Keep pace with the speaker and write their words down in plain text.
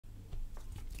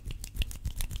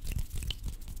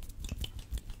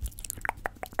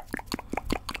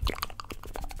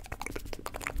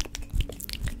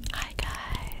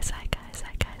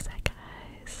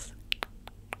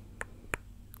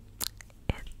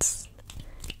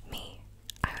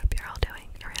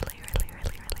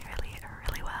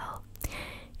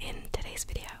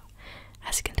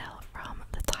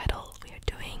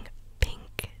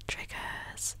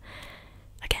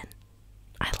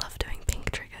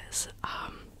is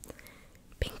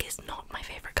pink is not my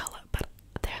favorite color, but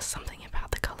there's something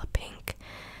about the color pink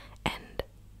and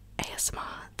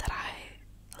ASMR that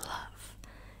I love.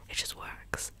 It just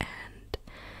works, and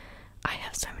I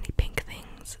have so many pink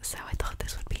things, so I thought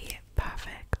this would be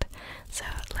perfect. So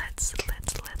let's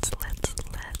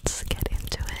get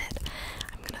into it.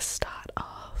 I'm gonna start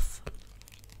off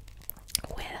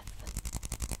with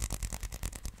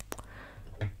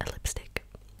a lipstick.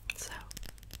 So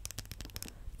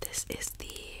this is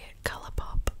the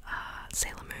ColourPop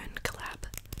Sailor Moon collab.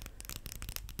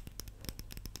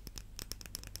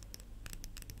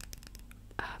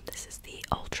 This is the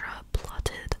Ultra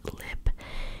Blotted Lip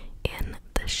in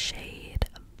the shade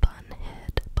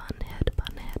Bunhead.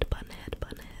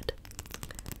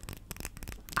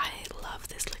 I love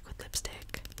this liquid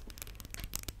lipstick.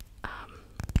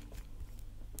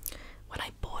 When I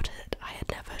bought it, I had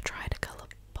never tried a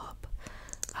ColourPop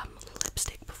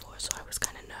lipstick before, so I was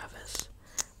kind of nervous,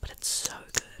 but it's so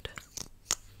good.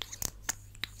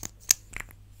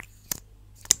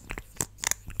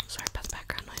 Sorry about the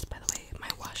background noise, by the way. My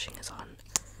washing is on,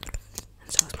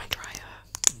 and so is my dryer,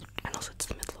 and also it's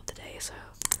the middle of the day, so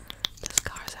there's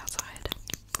cars outside.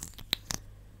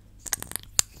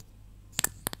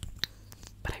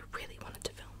 But I really wanted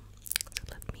to film, so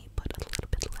let me put a little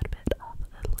bit of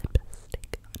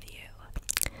lipstick on you.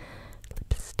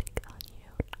 Lipstick on you.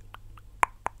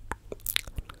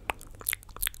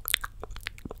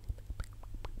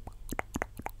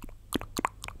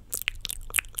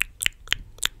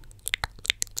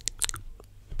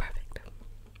 Perfect.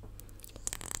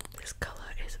 This color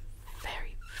is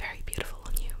very, very beautiful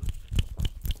on you.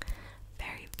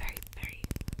 Very, very, very.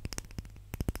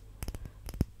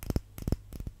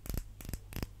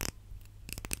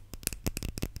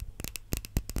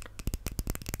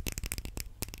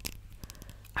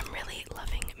 I'm really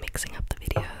loving mixing up the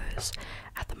videos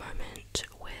at the moment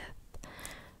with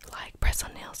like press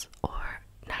on nails or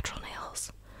natural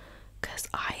nails, because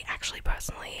I actually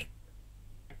personally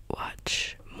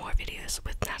watch more videos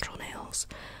with natural nails.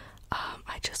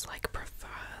 I just like prefer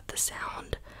the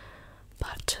sound,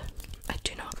 but I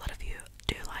do know a lot of you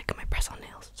do like my press on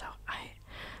nails, so I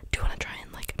do want to try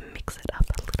and like mix it up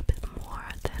a little bit more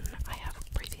than I have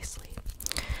previously.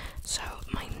 So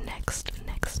my next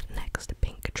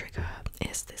pink trigger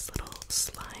is this little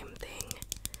slime thing.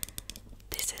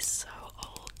 This is so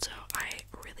old, so I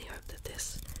really hope that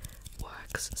this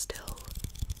works still.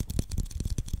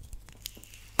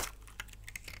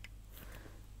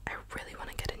 I really want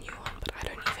to get a new one, but I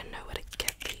don't even know where to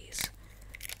get these.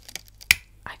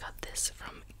 I got this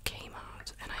from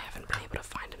Kmart, and I haven't been able to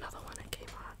find another one at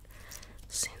Kmart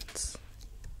since.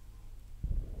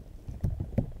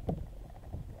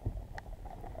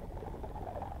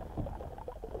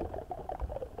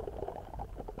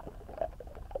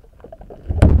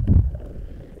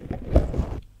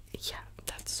 Yeah,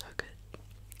 that's so good.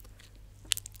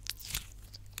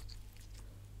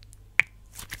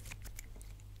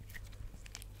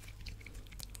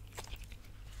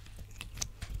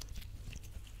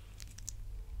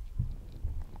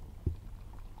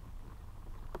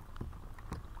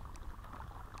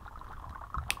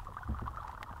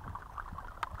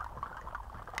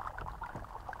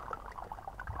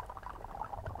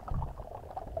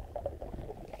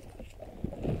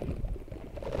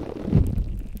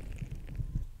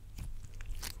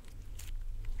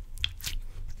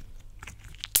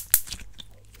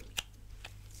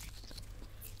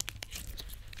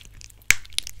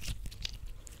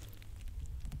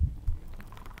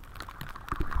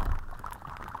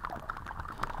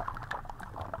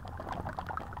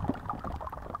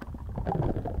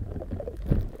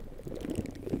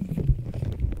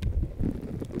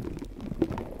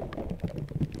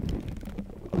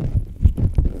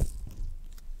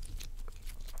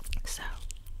 So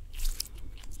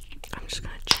I'm just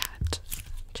gonna chat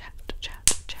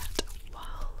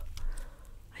while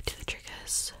I do the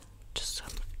triggers, just some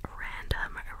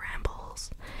random rambles,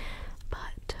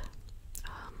 but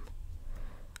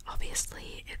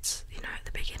obviously it's, you know,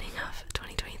 the beginning of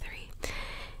 2023,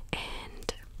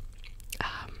 and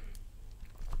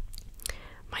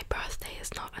my birthday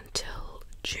is not until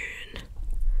June.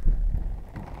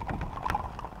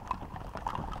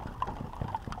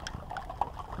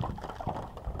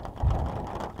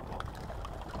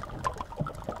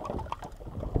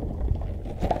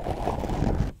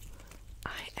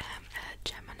 I am a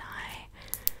Gemini,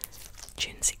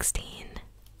 June 16,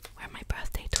 where my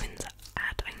birthday twins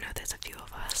at. I know there's a few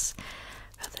of us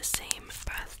who are the same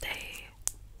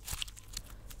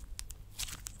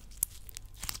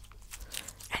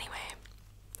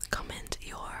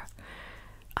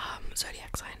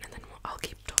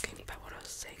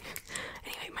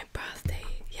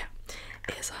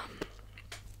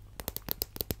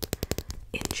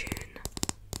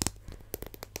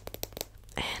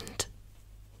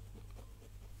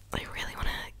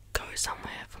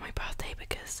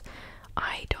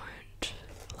I don't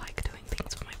like doing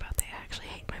things for my birthday. I actually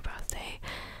hate my birthday.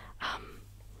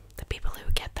 The people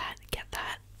who get that.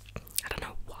 I don't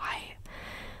know why.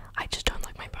 I just don't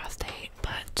like my birthday,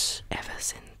 but ever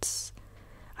since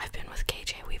I've been with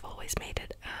KJ, we've always made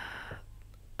it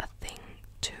a thing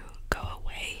to go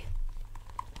away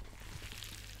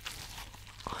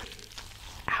on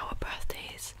our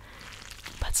birthdays,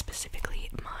 but specifically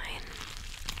mine,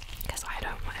 because I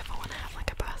don't ever want to have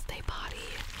like a birthday party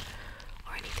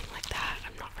or anything like that.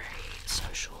 I'm not very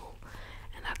social,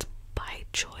 and that's by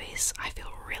choice. I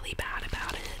feel really bad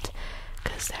about it,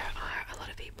 because there are a lot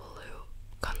of people who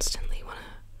constantly want to,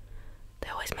 they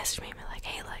always message me and be like,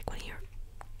 hey, like, when you're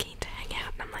keen to hang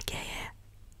out, and I'm like, yeah,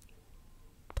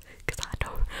 because I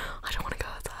don't want to go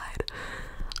outside.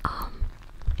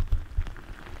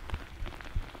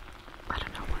 I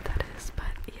don't know what that is,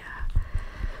 but yeah,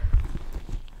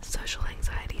 social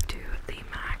anxiety to the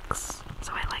max.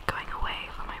 So I like going away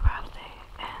for my birthday,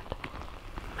 and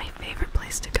my favorite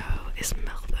place to go is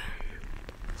Melbourne.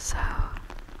 So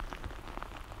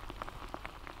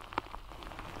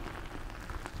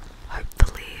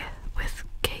hopefully with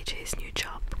KJ's new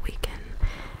job we can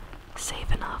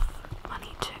save enough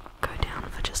money to go down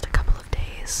for just a couple of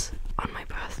days on my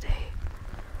birthday.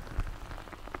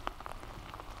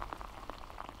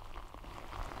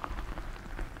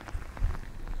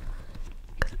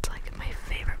 Because it's like my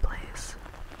favorite place.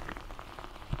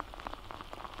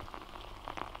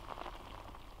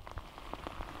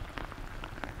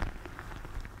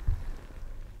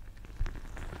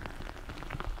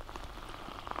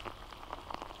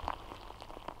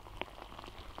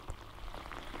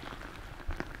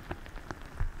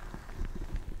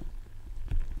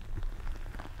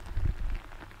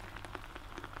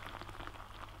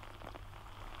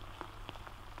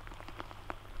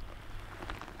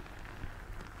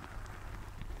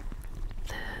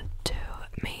 The two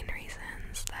main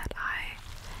reasons that I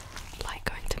like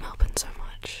going to Melbourne so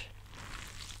much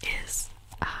is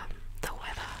the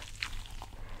weather.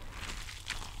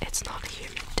 It's not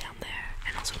humid down there,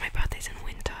 and also my birthday's in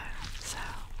winter, so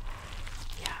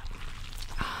yeah.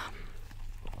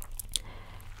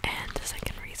 And the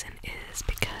second reason is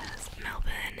because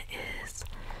Melbourne is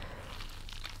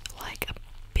like a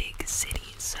big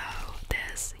city, so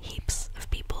there's heaps of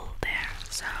people there,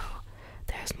 so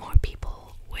there's more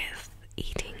people with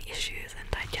eating issues and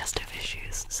digestive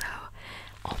issues, so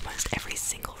almost every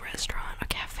single restaurant or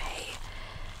cafe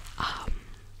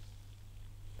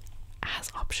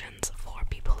has options for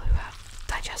people who have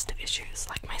digestive issues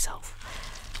like myself.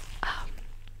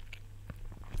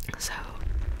 So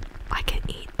I can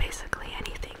eat basically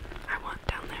anything I want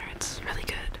down there. It's really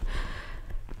good.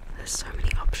 There's so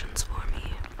many options for me.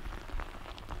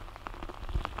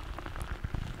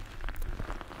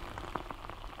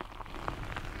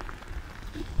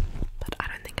 But I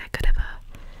don't think I could ever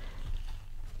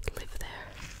live there.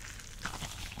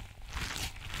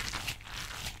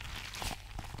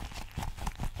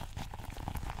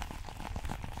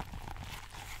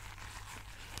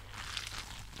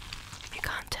 You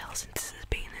can't tell since this has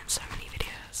been in so many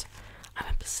videos. I'm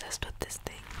obsessed with this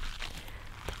thing.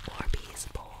 The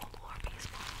orbeez ball.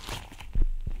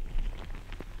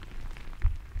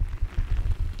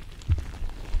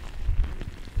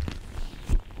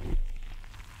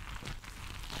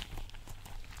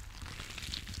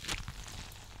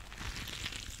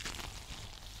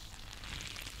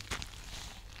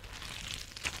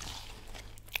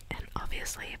 And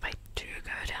obviously, if I do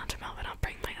go down to Melbourne, I'll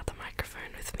bring my other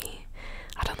microphone with me.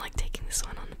 I don't like taking this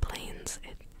one on the planes.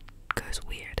 It goes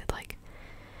weird. It like,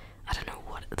 I don't know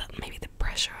what, maybe the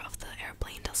pressure of the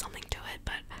airplane does something to it,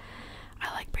 but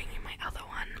I like bringing my other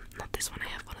one. Not this one, I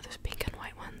have one of those pink and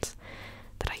white ones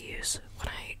that I use when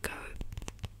I go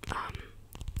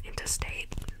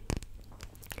interstate,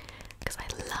 because I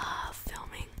love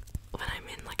filming when I'm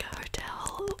in like a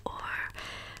hotel or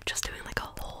just doing like a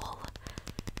haul,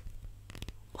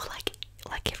 or like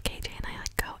if KJ and I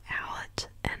like go out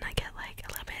and I get like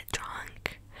a little bit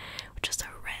drunk, which is so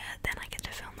rare, then I get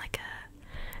to film like a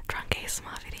drunk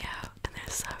ASMR video, and they're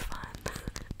so fun.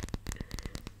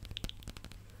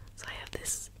 So I have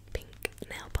this pink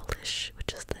nail polish,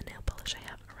 which is the nail polish I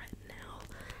have right now.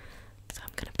 So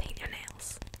I'm gonna paint your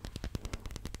nails.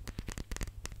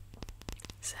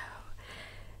 So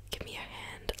give me your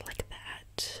hand like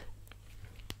that.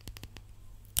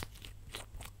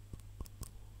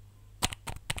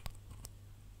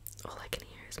 All I can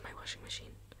hear is my washing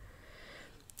machine.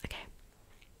 Okay.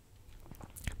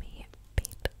 Let me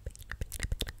paint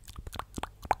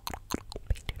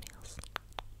your nails.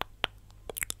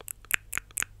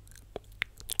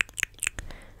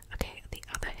 Okay, the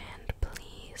other hand,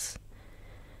 please.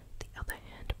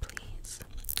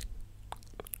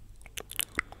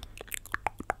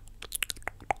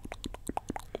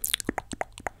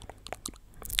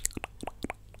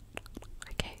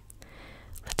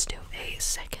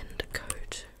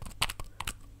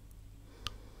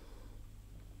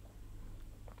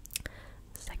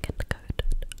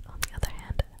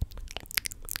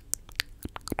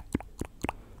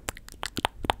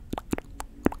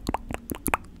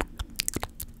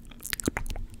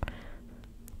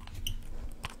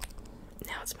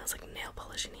 smells like nail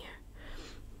polish in here.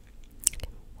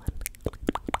 One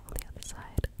on the other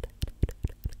side.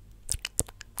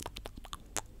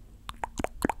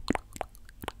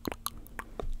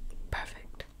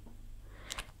 Perfect.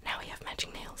 Now we have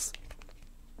matching nails.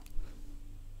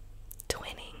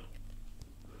 Twinning.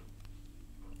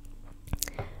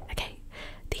 Okay,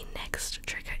 the next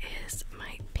trigger is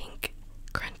my pink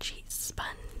crunchy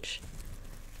sponge.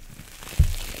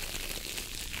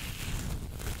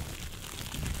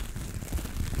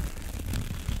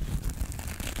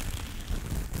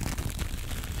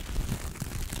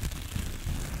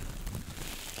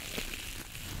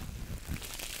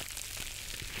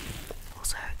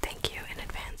 Also, thank you in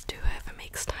advance to whoever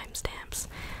makes timestamps.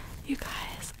 You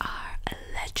guys are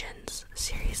legends,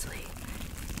 seriously.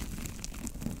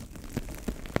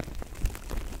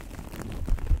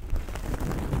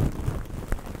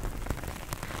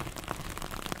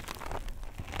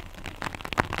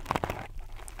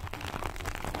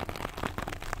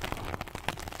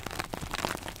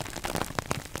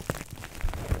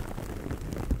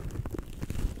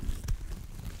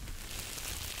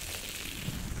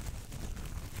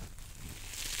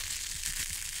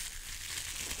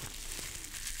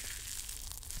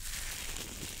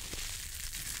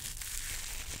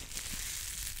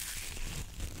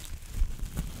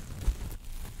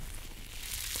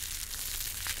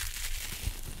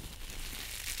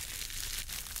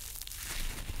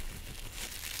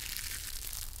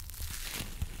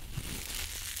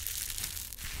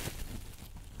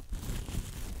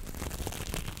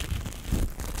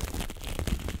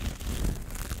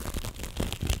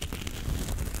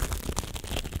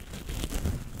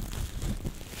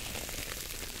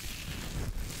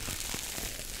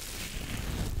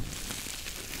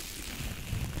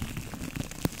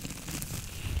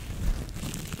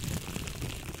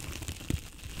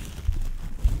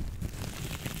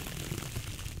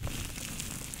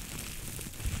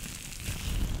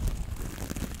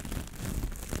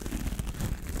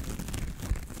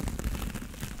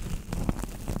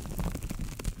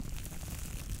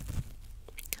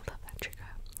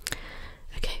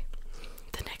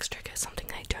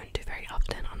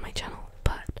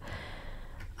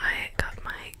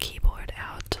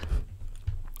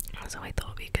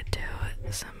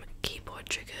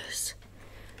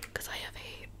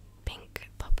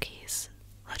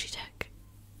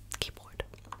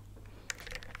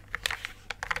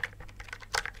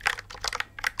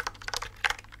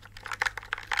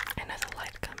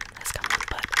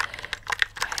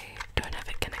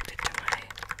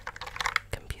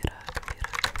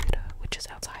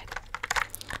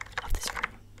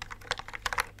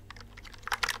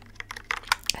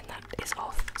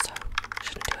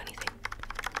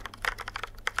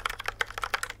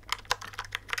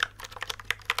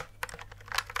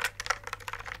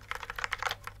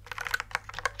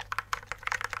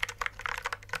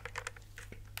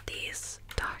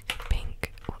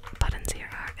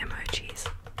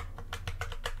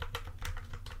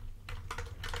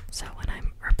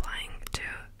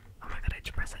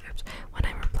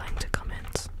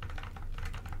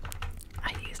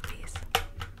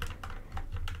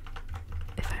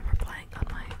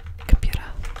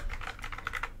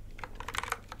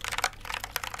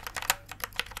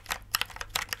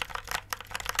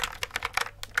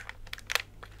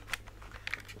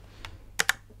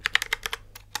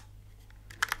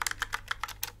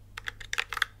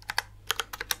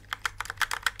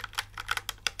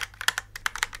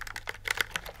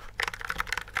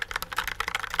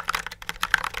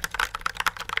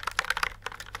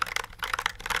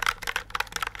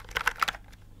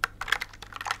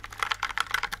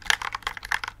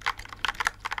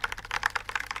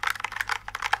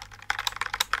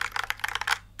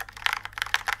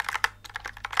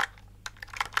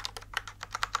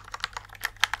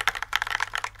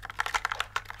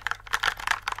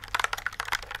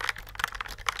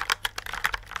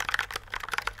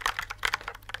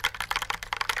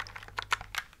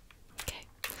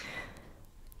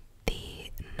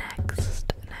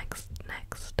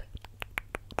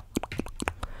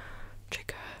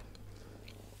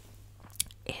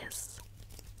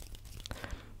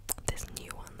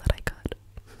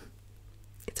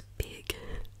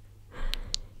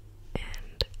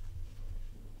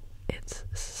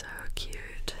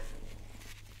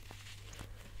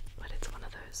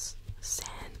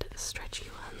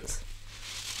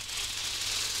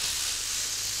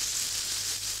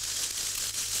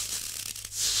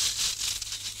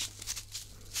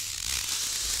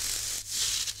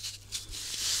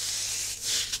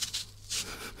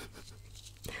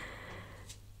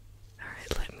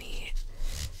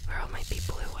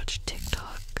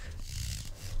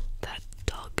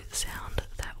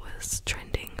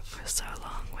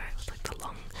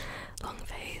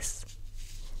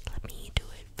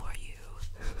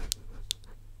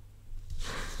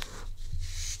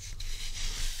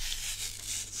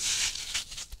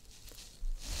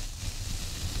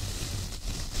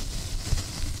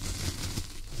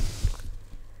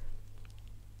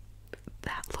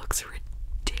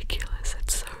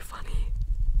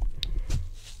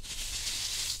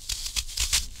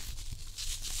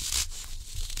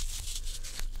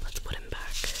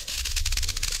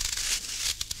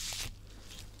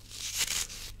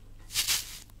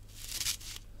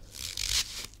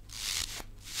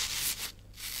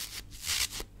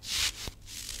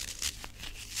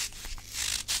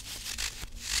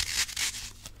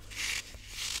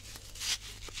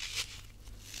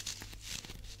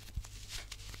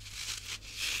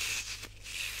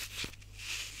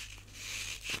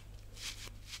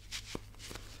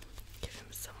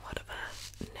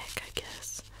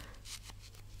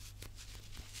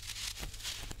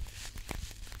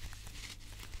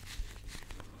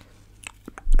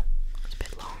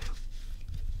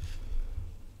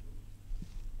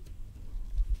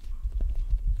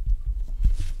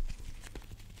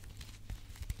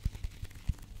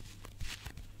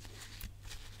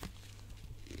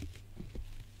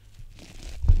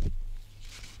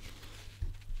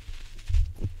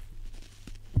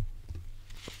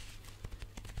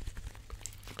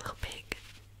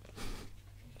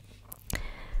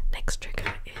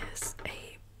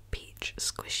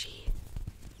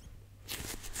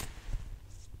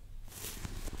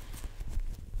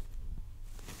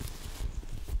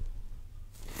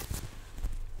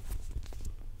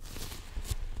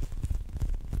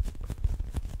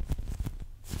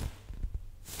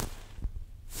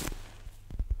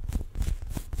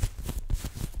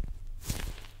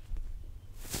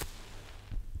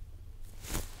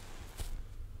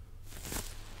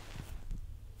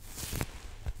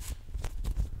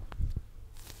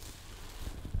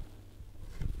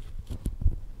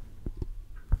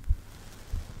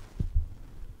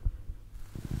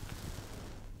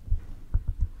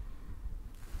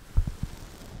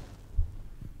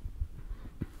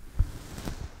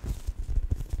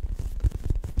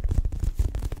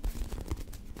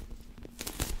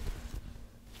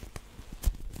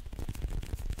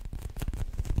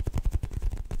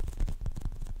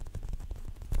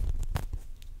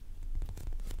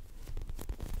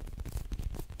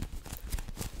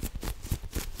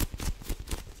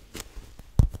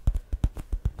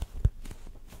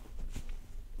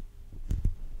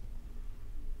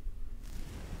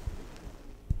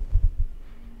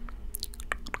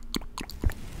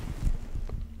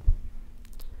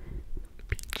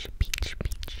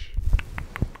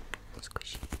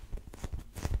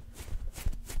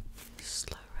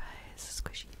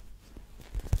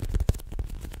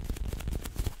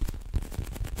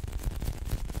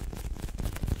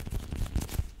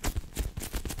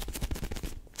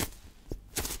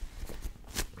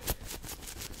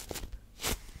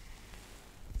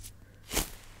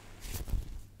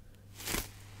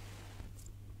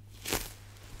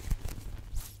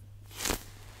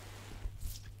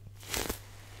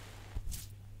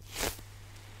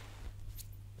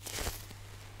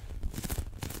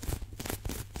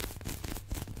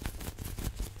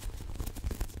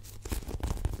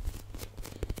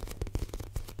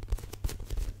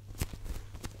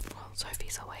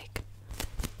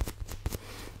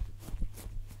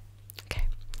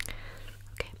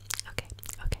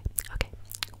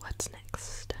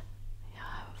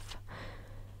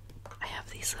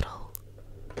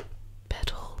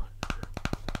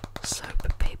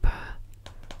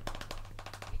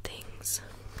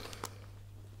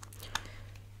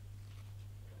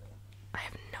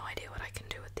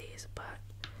 but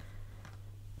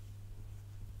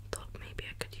thought maybe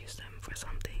I could use them for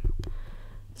something.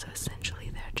 So essentially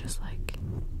they're just like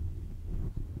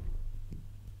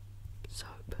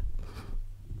soap.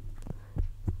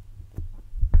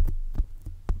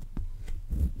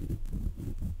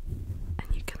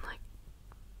 And you can like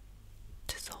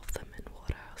dissolve them in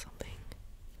water or something.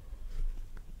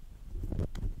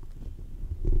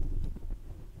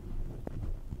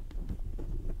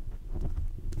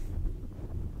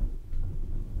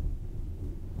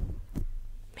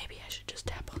 Maybe I should just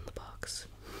tap on the box.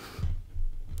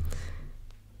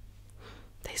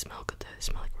 They smell good though, they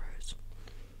smell like rose.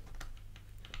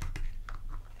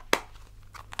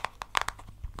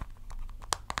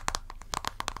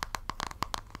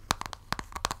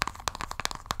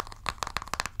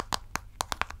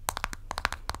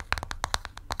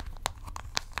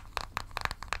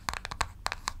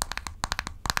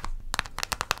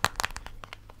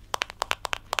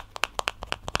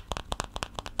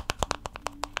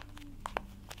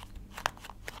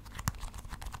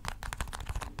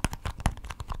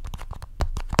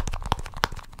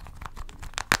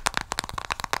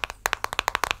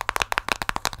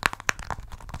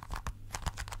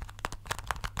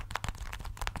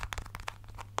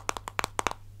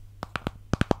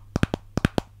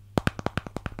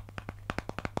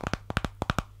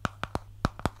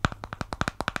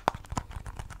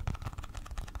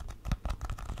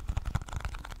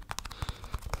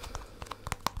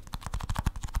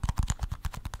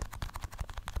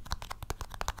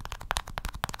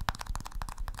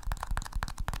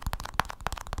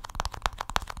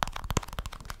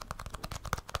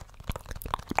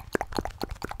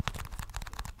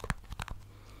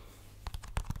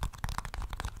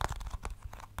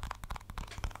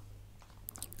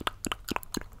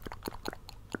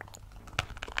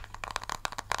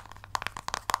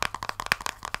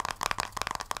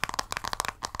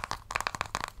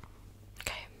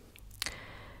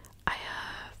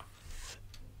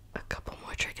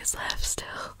 Left still.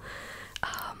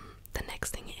 The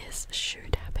next thing is shoe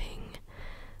tapping.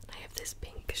 I have this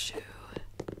pink shoe.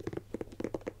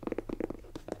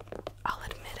 I'll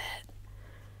admit it,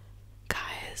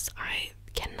 guys, I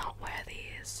cannot wear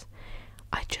these.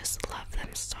 I just love them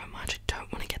so much. I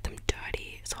don't want to get them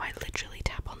dirty, so I literally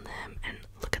tap on them and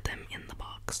look at them in the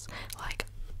box. Like,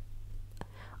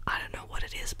 I don't know what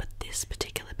it is, but this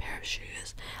particular pair of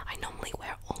shoes, I normally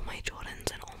wear all my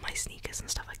Jordans and all my sneakers and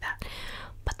stuff like that,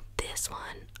 but this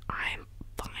one, I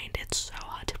find it so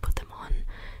hard to put them on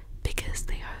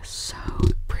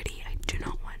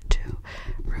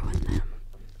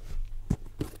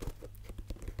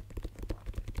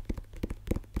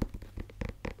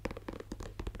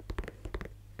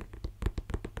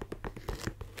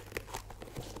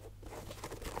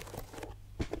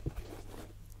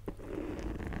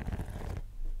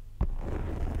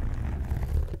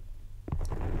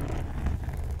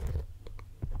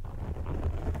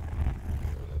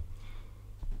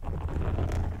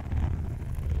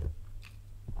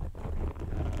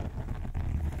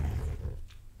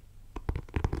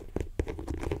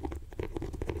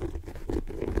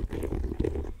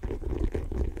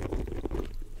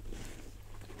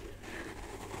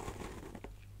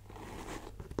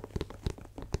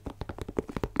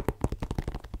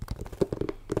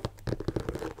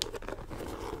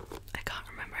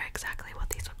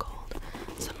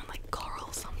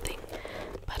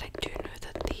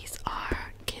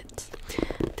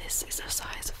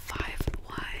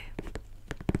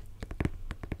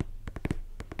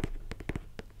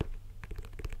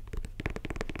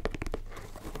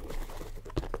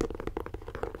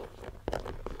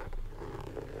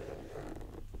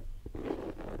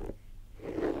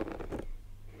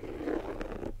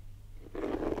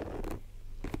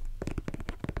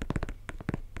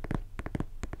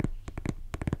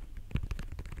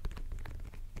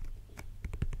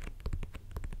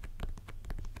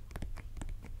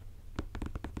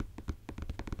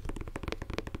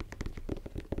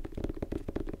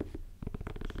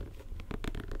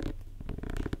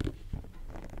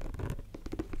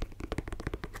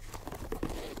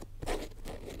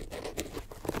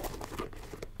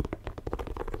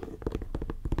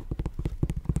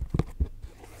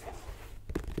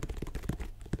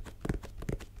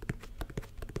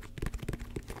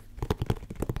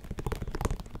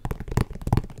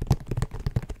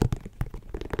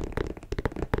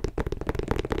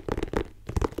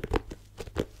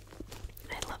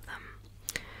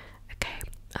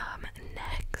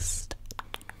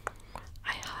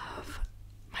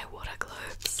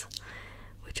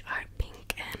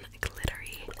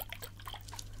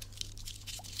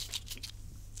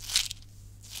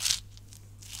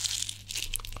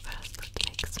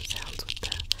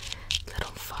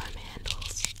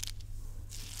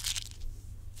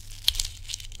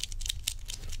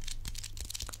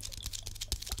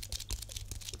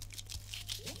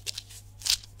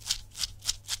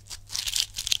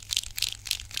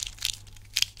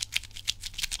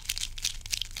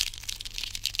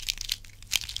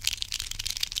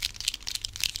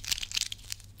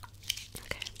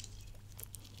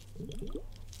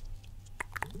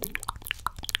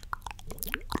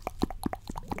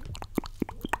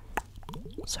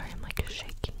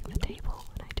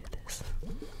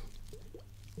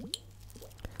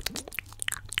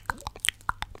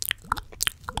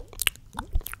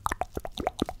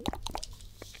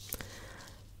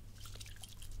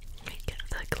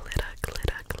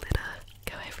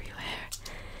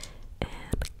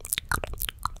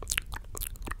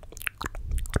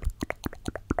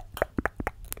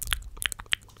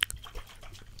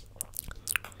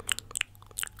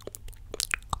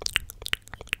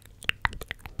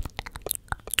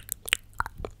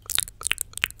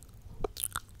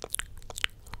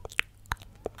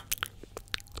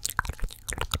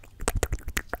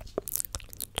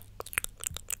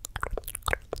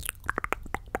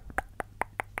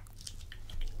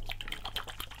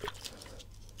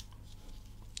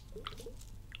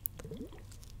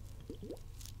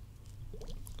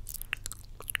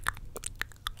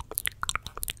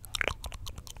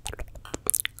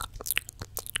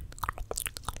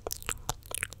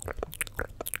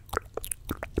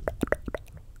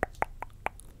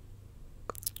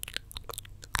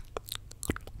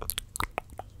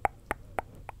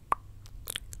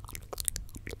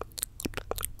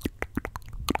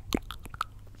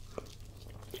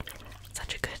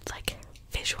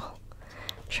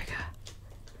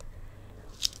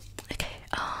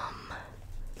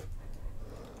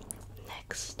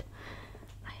next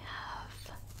I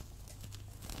have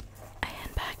a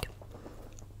handbag.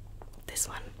 This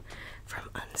one from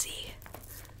Unzi.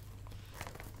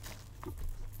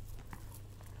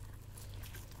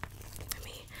 Let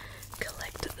me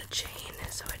collect the chain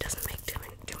so it doesn't make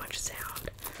too much sound,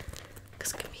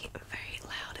 because it can be very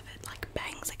loud if it like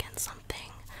bangs against something.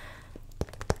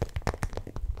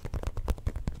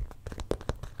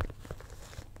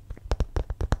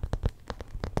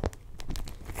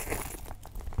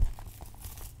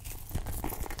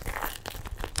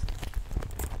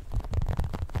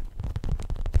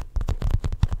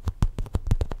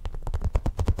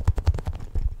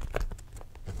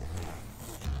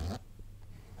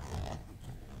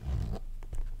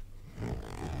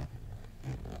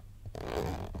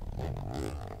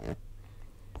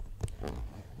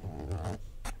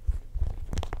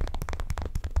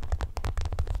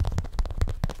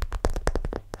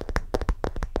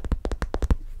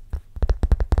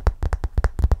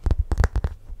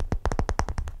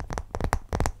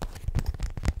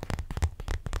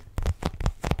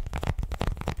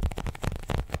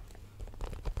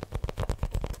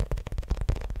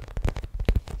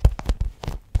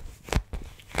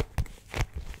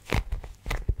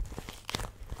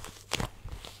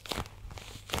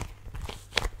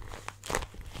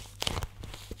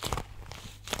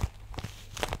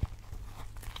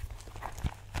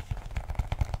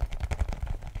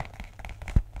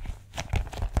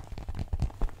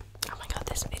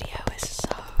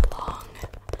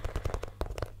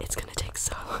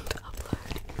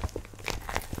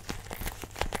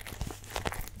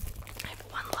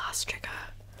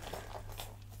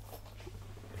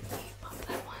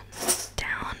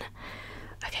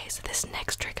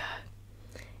 Next trigger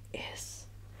is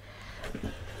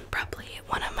probably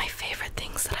one of my favorite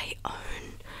things that I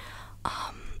own.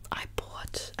 I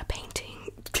bought a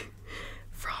painting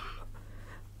from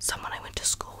someone I went to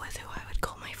school with who I would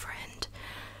call my friend.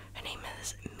 Her name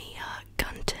is Mia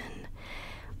Gunton.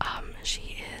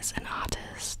 She is an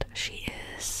artist. She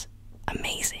is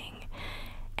amazing,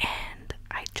 and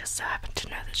I just so happen to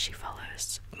know that she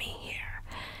follows me here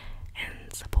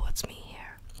and supports me here.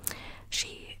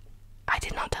 I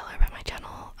did not tell her about my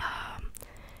channel.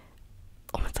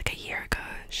 Almost like a year ago,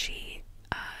 she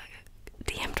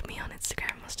DM'd me on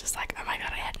Instagram and was just like, oh my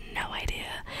god, I had no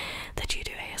idea that you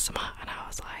do ASMR. And I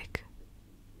was like,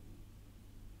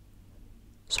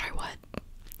 sorry, what?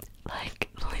 Like,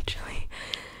 literally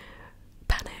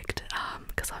panicked,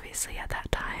 because obviously at that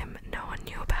time no one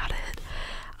knew about it.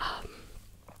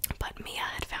 But Mia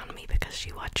had found me because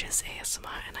she watches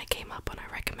ASMR and I came up on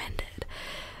her recommended.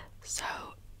 So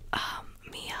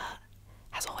Mia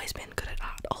has always been good at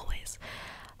art, always.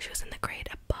 She was in the grade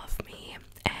above me,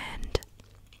 and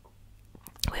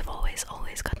we've always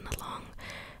gotten along.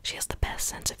 She has the best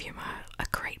sense of humor, a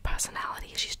great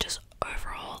personality. She's just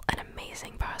overall an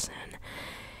amazing person,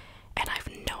 and I have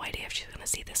no idea if she's gonna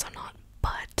see this or not,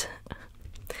 but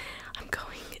I'm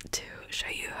going to show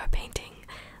you her painting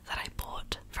that I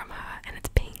bought from her, and it's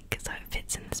pink, so it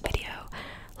fits in this video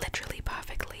literally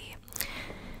perfectly.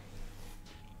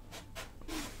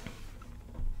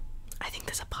 I think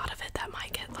there's a part of it that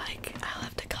might get like, I'll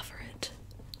have to cover it.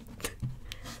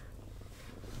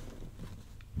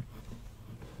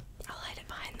 I'll hide it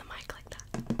behind the mic like that.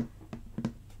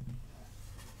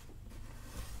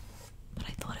 But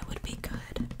I thought it would be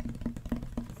good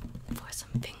for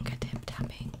some fingertip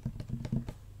tapping.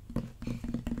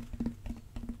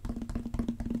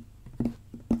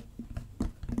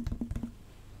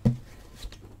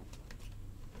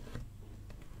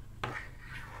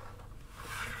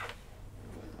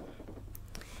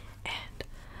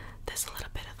 There's a little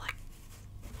bit of like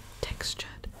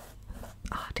textured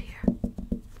art here.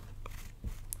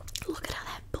 Look at how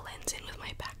that blends in with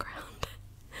my background.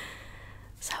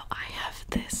 So I have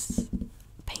this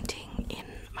painting in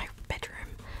my bedroom.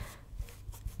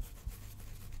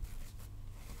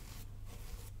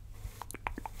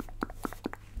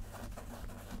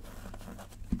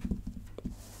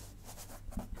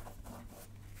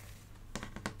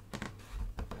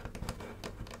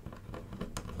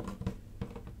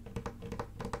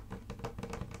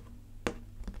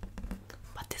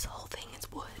 But this whole thing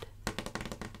is wood.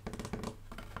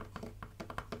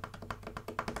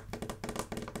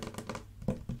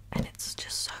 And it's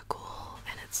just so cool,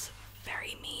 and it's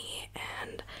very me,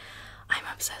 and I'm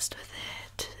obsessed with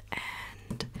it,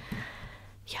 and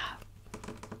yeah,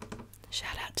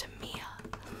 shout out to Mia.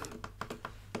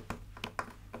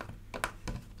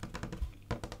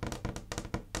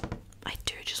 I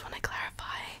do just want to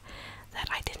clarify that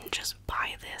I didn't just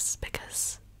buy this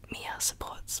because Mia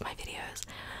supports my videos.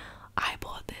 I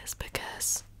bought this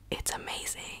because it's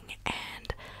amazing,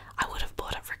 and I would have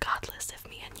bought it regardless if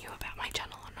Mia knew about my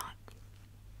channel or not.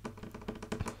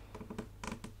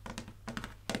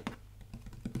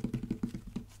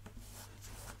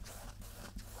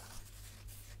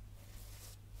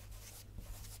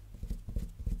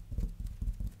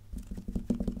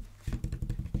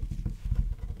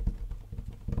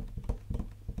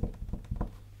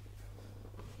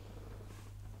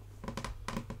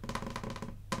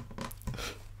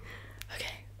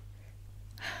 Okay.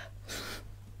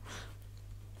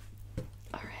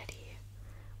 Alrighty.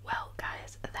 Well,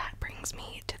 guys, that brings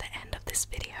me to the end of this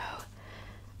video.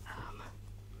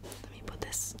 Let me put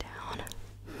this down.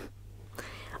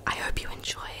 I hope you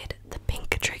enjoyed the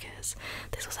pink triggers.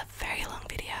 This was a very long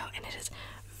video and it is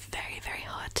very, very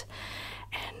hot,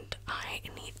 and I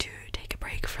need to take a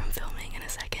break from filming in a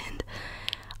second,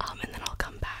 and then I'll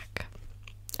come back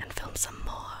and film some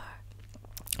more.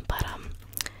 But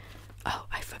oh,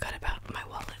 I forgot about